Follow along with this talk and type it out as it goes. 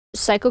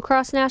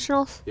cyclocross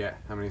nationals. Yeah,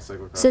 how many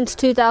cyclocross? Since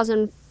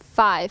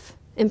 2005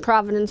 in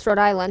Providence, Rhode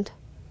Island.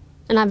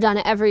 And I've done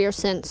it every year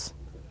since.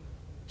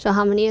 So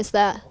how many is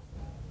that?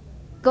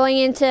 Going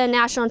into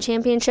national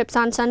championships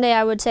on Sunday,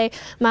 I would say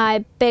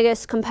my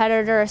biggest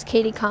competitor is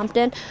Kaitie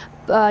Compton,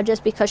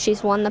 just because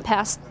she's won the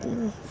past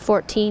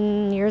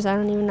 14 years. I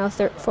don't even know,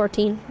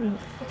 14,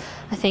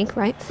 I think,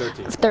 right?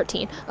 13.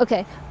 13,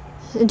 okay.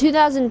 In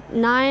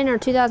 2009 or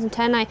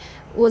 2010, I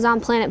was on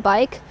Planet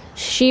Bike.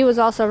 She was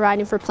also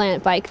riding for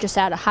Planet Bike, just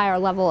at a higher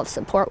level of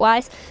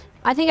support-wise.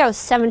 I think I was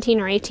 17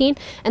 or 18,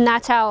 and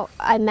that's how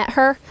I met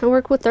her. I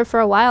worked with her for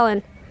a while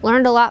and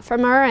learned a lot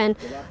from her and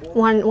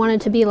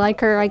wanted to be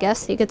like her, I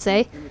guess you could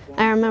say.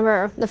 I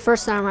remember the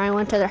first time I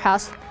went to their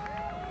house,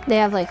 they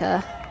have like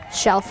a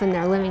shelf in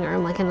their living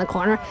room, like in the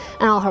corner,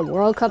 and all her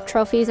World Cup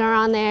trophies are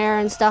on there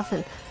and stuff,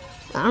 and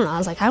I don't know, I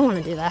was like, I want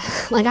to do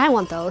that. Like, I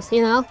want those,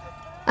 you know?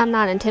 I'm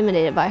not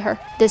intimidated by her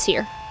this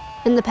year.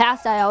 In the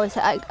past,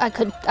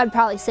 I'd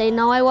probably say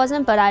no, I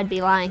wasn't, but I'd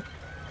be lying.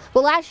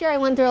 Well, last year I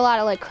went through a lot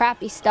of like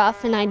crappy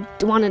stuff and I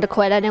wanted to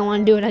quit. I didn't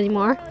want to do it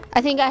anymore.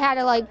 I think I had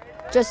to like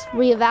just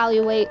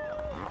reevaluate.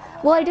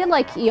 Well, I did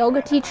like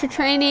yoga teacher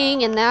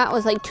training, and that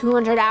was like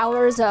 200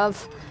 hours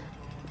of,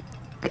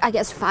 I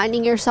guess,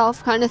 finding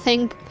yourself kind of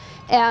thing.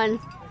 And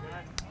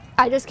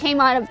I just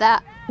came out of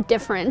that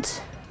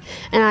different.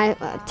 And I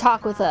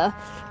talked with a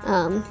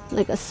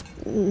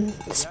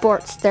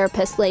sports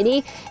therapist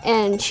lady,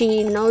 and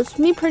she knows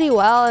me pretty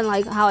well and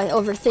like how I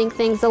overthink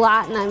things a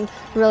lot, and I'm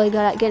really good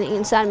at getting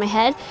inside my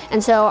head.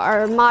 And so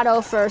our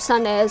motto for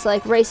Sunday is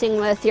like racing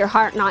with your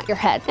heart, not your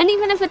head. And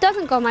even if it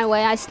doesn't go my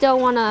way, I still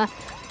want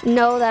to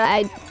know that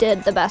I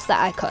did the best that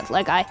I could.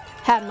 Like, I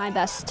had my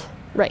best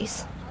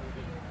race.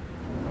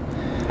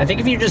 I think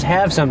if you just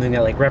have something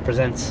that like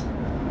represents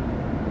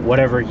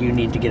whatever you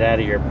need to get out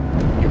of your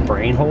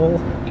brain hole,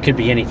 it could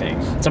be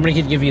anything. Somebody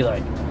could give you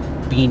like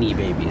Beanie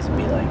Babies and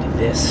be like,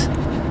 this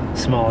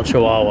small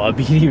Chihuahua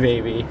Beanie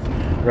Baby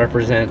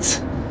represents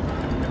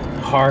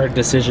hard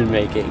decision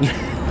making.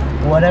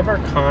 Whatever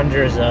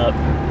conjures up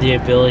the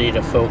ability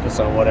to focus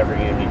on whatever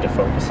you need to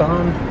focus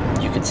on.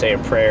 You could say a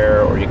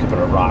prayer, or you could put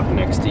a rock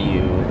next to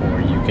you, or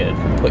you could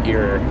put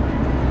your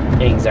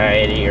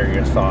anxiety or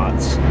your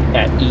thoughts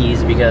at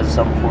ease because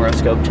some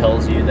horoscope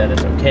tells you that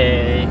it's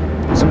okay.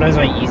 Sometimes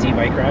my easy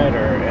bike ride,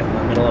 or in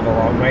the middle of a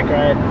long bike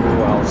ride,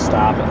 I'll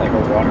stop at like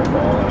a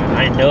waterfall, and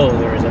I know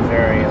there is a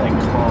very like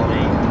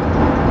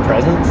calming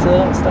presence to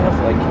that stuff.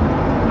 Like,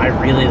 I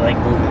really like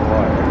moving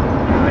water.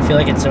 I feel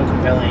like it's so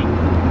compelling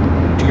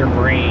to your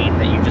brain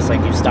that you just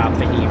like, you stop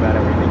thinking about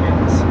everything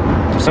else.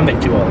 There's something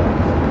to all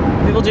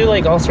that. People do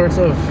like all sorts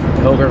of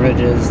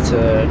pilgrimages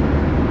to,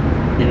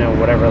 you know,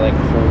 whatever like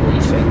holy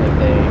thing that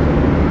they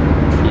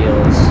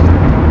feels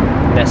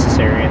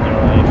necessary in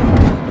their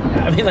life.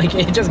 I mean, like,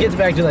 it just gets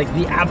back to like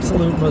the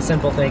absolute most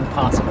simple thing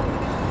possible.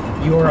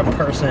 You're a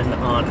person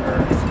on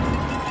Earth.